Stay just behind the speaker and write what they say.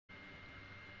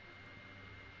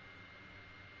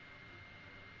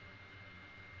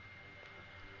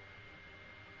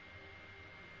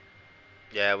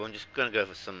Yeah, well, I'm just gonna go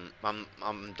for some.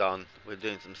 I'm done. We're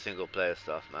doing some single player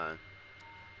stuff, man.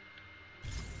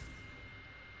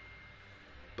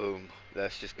 Boom.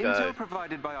 Let's just go. Intel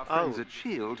provided by our friends Oh, at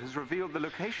SHIELD has revealed the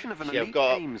location of an see, I've elite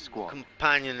got AIM squad.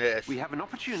 companion that's We have an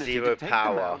opportunity to zero take them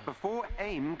power. out before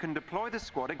AIM can deploy the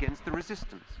squad against the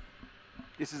resistance.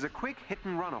 This is a quick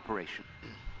hit-and-run operation.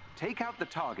 Take out the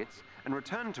targets and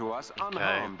return to us Okay.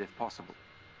 unharmed if possible.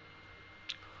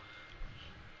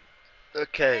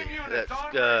 Okay, let's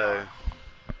go.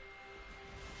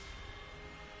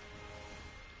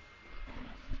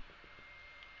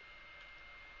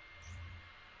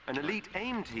 An elite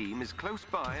AIM team is close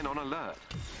by and on alert.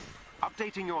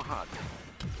 Updating your HUD.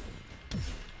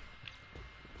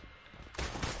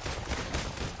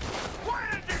 Why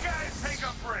did you guys take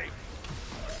a break?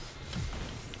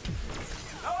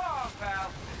 Oh,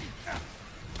 pal.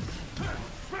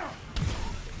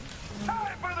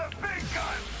 Time for the big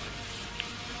guns!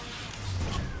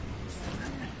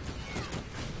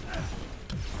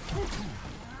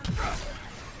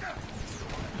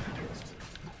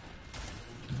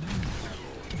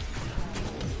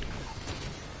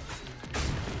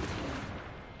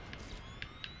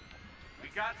 We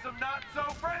got some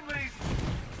not-so-friendlies!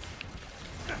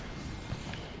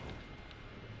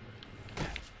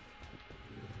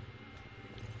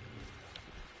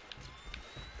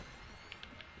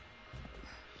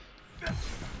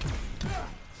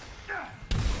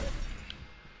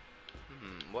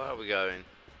 Where are we going?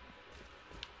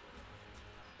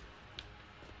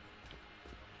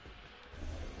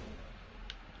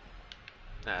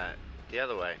 The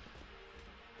other way.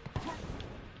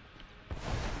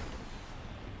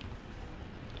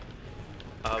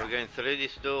 We're going through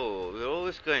this door. We're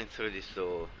always going through this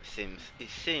door. It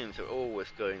seems we're always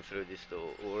going through this door,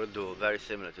 or a door very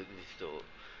similar to this door.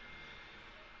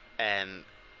 And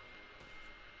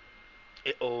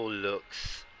it all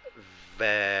looks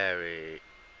very,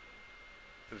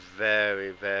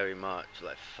 very, very much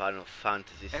like Final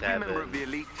Fantasy VII. Every member of the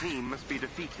elite team must be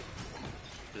defeated.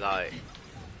 Like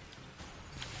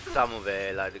some of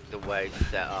it, like the way it's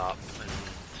set up, and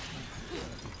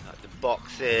like the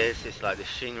boxes. It's like the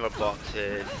Shinra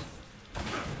boxes.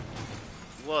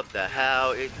 What the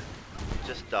hell? It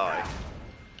just died.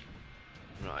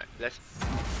 Right, let's.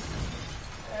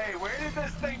 Hey, where did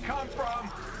this thing come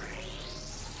from?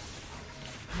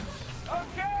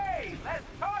 Okay, less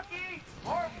talky,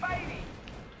 more fighty.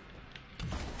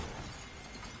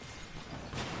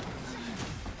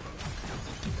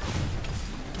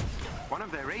 One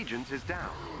of their agents is down.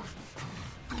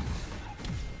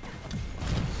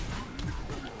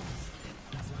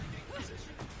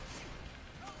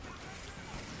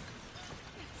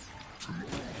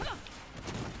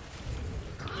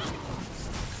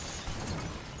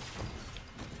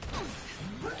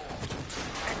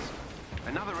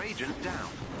 Another agent down.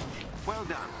 Well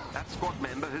done. That squad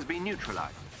member has been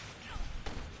neutralized.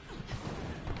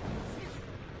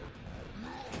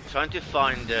 Trying to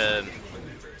find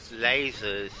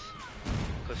lasers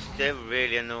because they're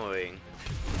really annoying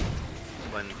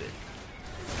when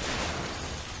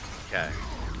okay,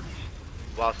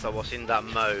 whilst I was in that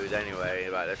mode anyway.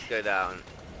 Right, let's go down.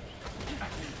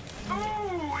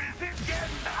 Ooh, is it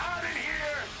getting hot in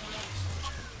here?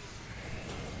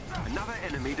 Another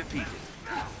enemy defeated.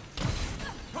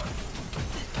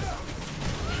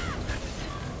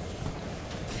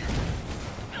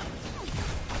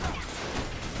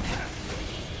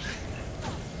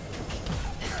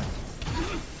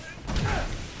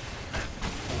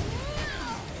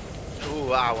 Ooh,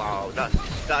 wow, wow,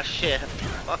 that shit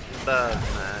fucking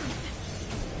burns, man.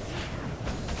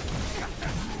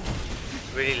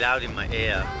 It's really loud in my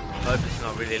ear. I hope it's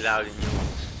not really loud in yours.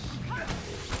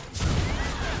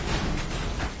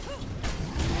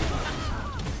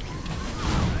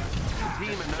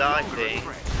 I think.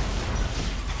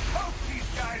 Hope these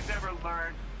guys ever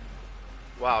learn.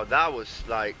 Wow, that was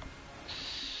like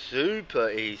super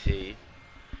easy.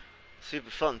 Super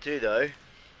fun too, though.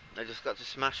 I just got to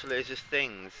smash lasers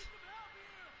things.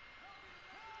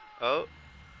 Oh.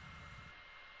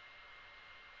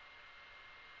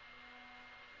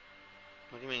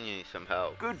 What do you mean you need some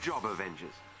help? Good job,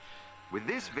 Avengers. With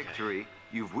this victory,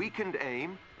 you've weakened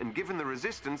AIM and given the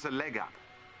resistance a leg up.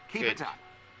 Keep Good. it up.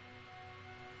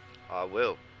 I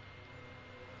will.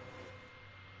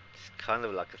 It's kind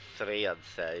of like a 3, I'd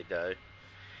say, though.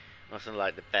 Wasn't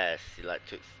like the best. It like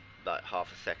took like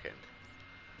half a second,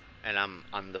 and I'm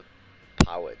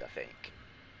underpowered, I think.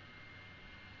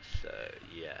 So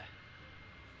yeah.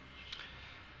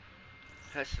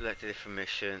 Let's select a different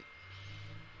mission.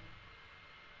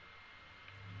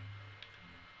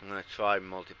 I'm gonna try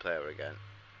multiplayer again.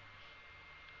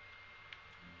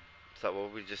 Is that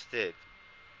what we just did?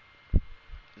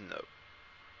 No.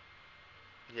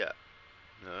 Yeah.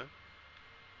 No.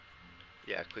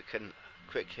 Yeah,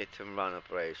 quick hit and run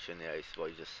operation, yeah, is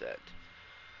what you just said.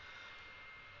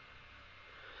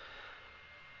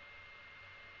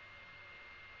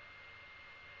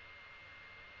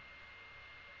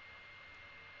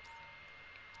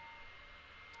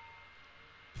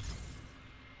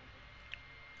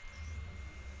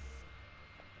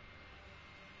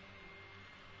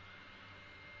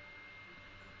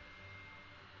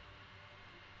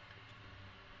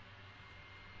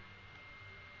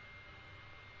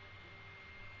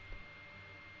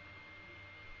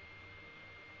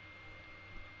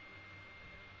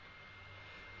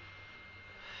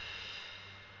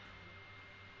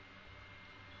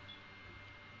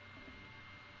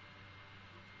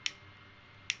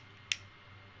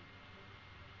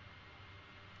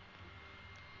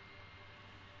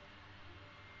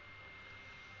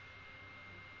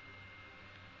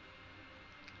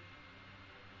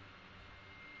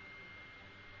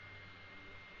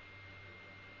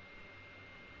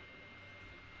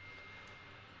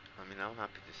 I mean, I'm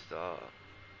happy to start.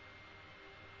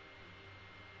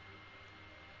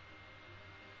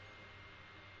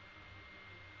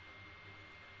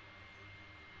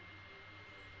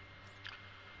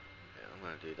 Yeah, I'm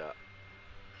gonna do that.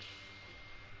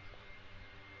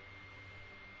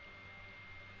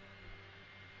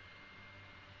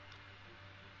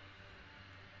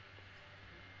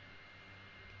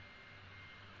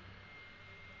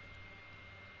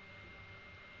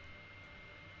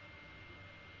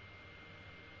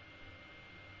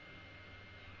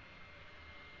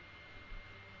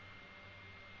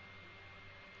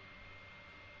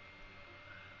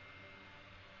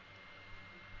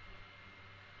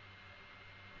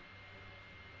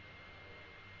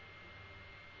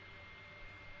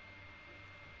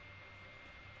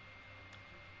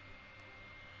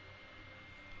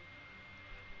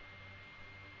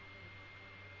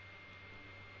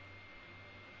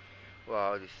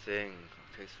 Wow, this thing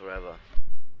takes forever.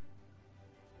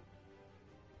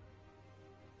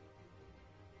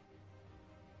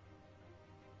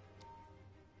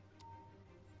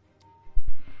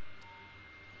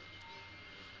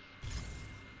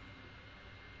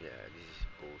 Yeah, this is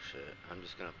bullshit. I'm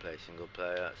just gonna play single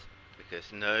player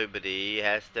because nobody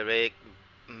has the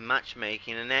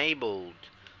matchmaking enabled,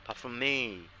 apart from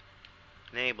me.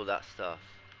 Enable that stuff.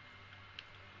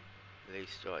 Leave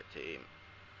strike team.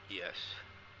 Yes.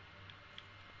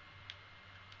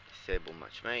 Disable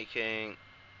matchmaking.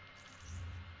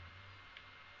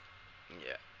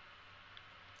 Yeah.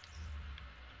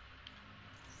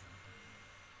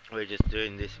 We're just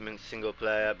doing this single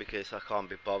player because I can't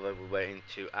be bothered with waiting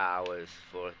 2 hours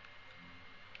for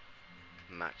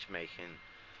matchmaking.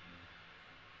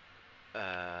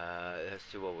 Let's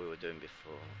do what we were doing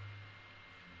before.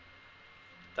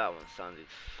 That one sounded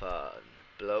fun.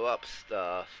 Blow up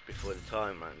stuff before the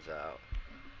time runs out.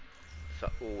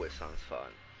 That always sounds fun.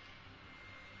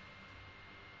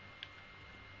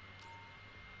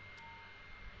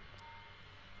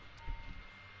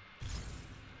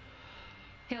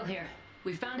 Hill here.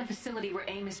 We found a facility where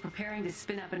AIM is preparing to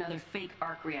spin up another fake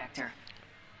arc reactor.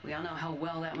 We all know how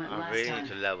well that went I last really time.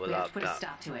 need to level We have up to put a that.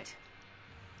 stop to it.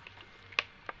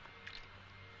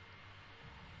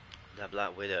 That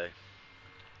Black Widow.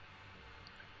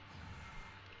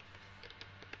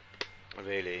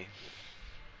 Really.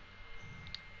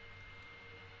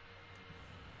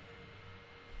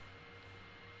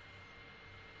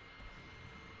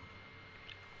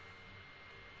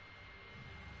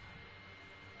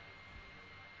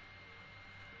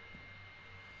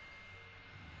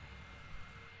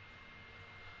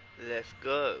 Let's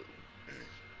go.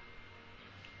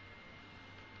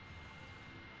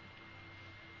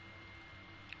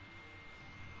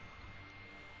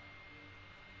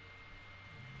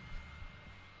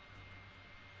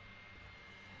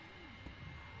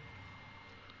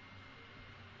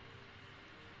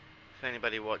 If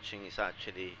anybody watching is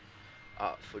actually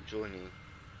up for joining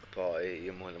the party,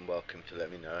 you're more than welcome to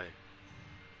let me know.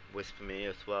 Whisper me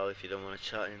as well if you don't want to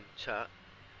chat in chat.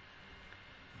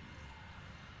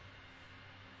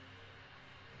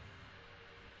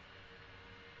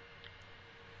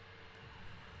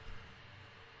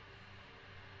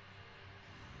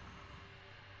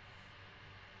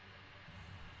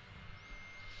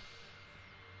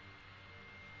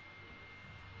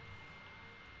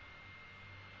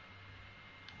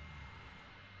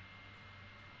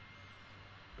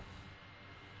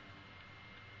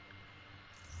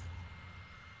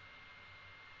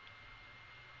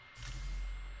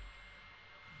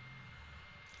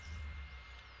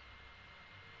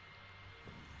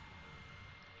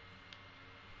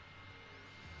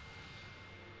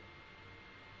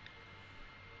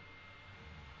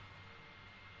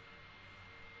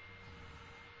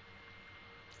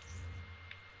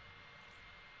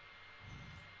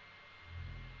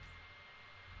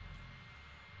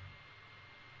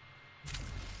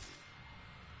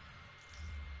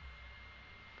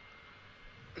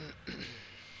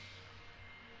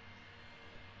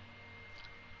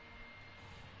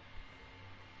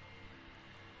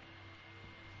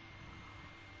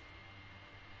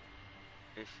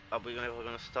 Are we ever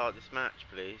going to start this match,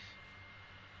 please?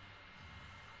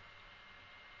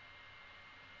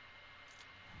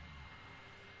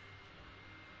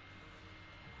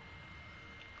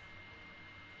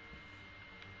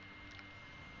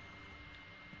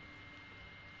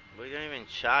 We don't even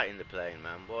chat in the plane,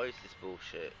 man. What is this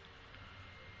bullshit?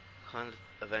 What kind of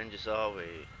Avengers are we?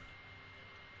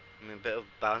 I mean, a bit of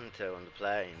banter on the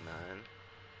plane, man.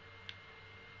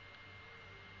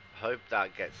 Hope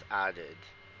that gets added.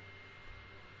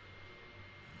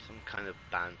 Some kind of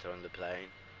banter on the plane.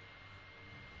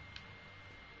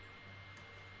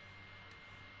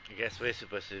 I guess we're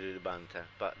supposed to do the banter,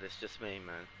 but that's just me,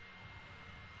 man.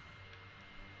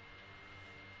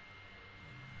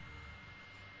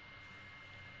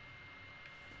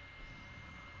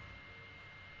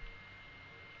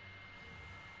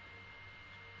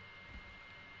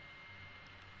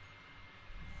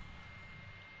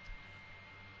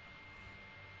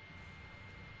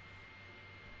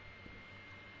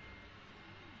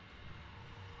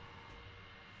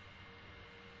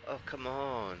 Oh, come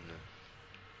on.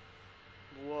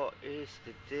 What is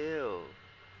the deal?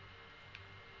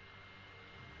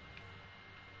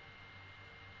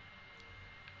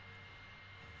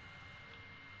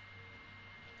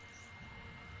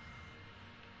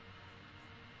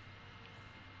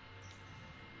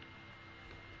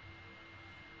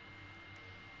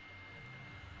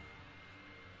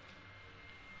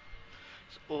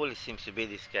 So all it seems to be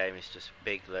this game is just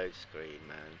big load screen,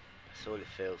 man. That's all it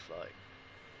feels like.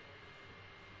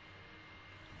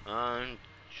 And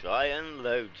try and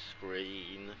load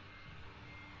screen.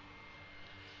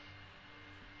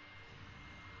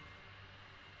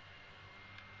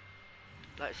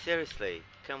 Like, seriously,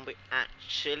 can we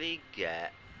actually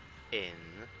get in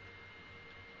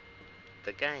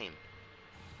the game?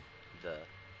 No.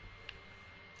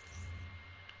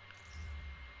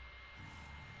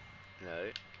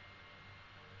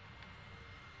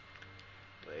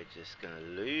 We're just gonna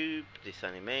loop this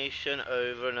animation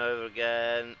over and over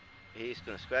again. He's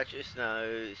gonna scratch his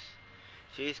nose.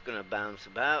 She's gonna bounce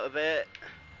about a bit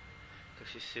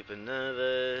because she's super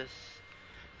nervous.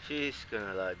 She's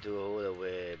gonna like do all the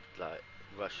weird like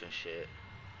Russian shit.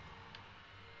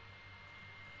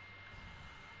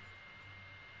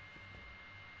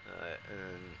 Alright,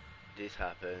 and this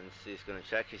happens. He's gonna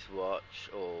check his watch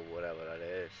or whatever that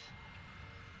is.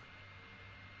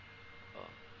 Oh.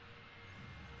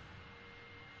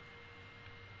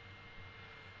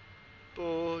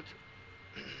 Bored.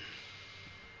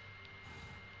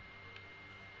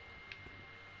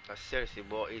 Seriously,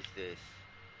 what is this?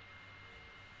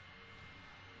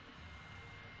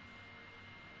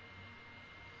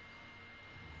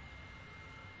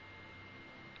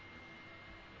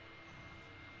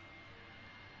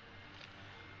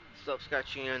 Stop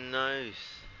scratching your nose.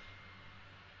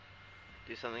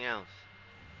 Do something else.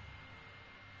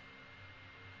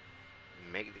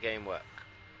 Make the game work.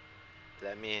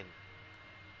 Let me in.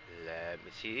 Let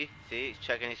me see. See, he's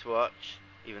checking his watch,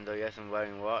 even though he hasn't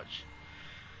wearing a watch.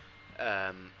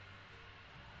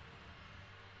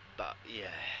 But yeah,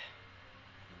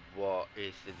 what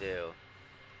is the deal?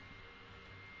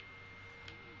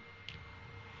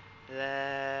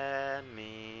 Let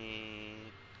me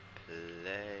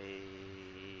play.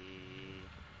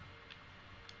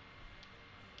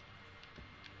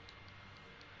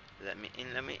 Let me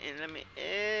in, let me in, let me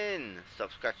in!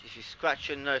 Stop scratching. If you scratch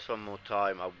your nose one more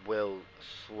time, I will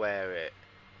swear it.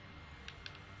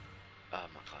 Oh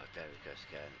my god, there he goes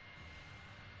again.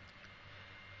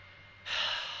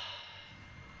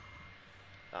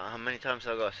 How many times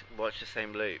have I got to watch the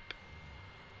same loop?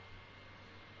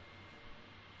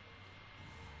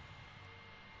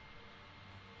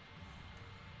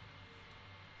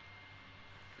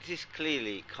 This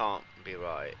clearly can't be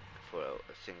right for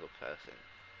a single person.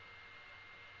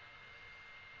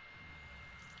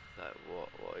 Like,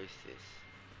 what is this?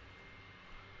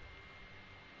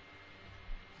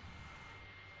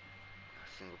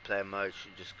 Single player mode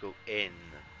should just go in.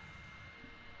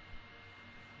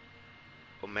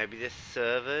 Or maybe there's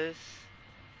servers?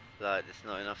 Like, there's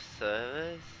not enough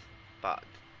servers? But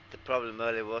the problem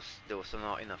earlier was there was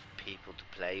not enough people to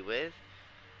play with.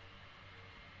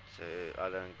 So I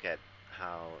don't get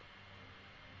how...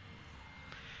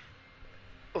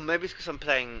 Or maybe it's because I'm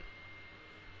playing...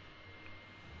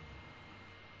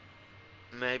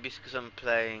 Maybe it's because I'm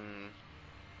playing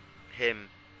him.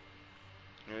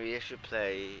 Maybe I should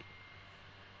play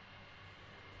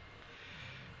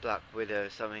Black Widow or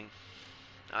something.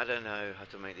 I don't know how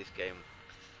to make this game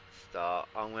start.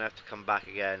 I'm gonna have to come back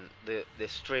again. The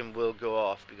stream will go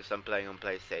off because I'm playing on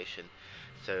PlayStation.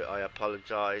 So I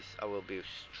apologize. I will be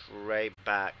straight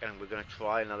back, and we're gonna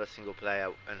try another single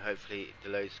player, and hopefully the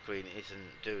load screen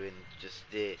isn't doing just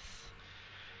this.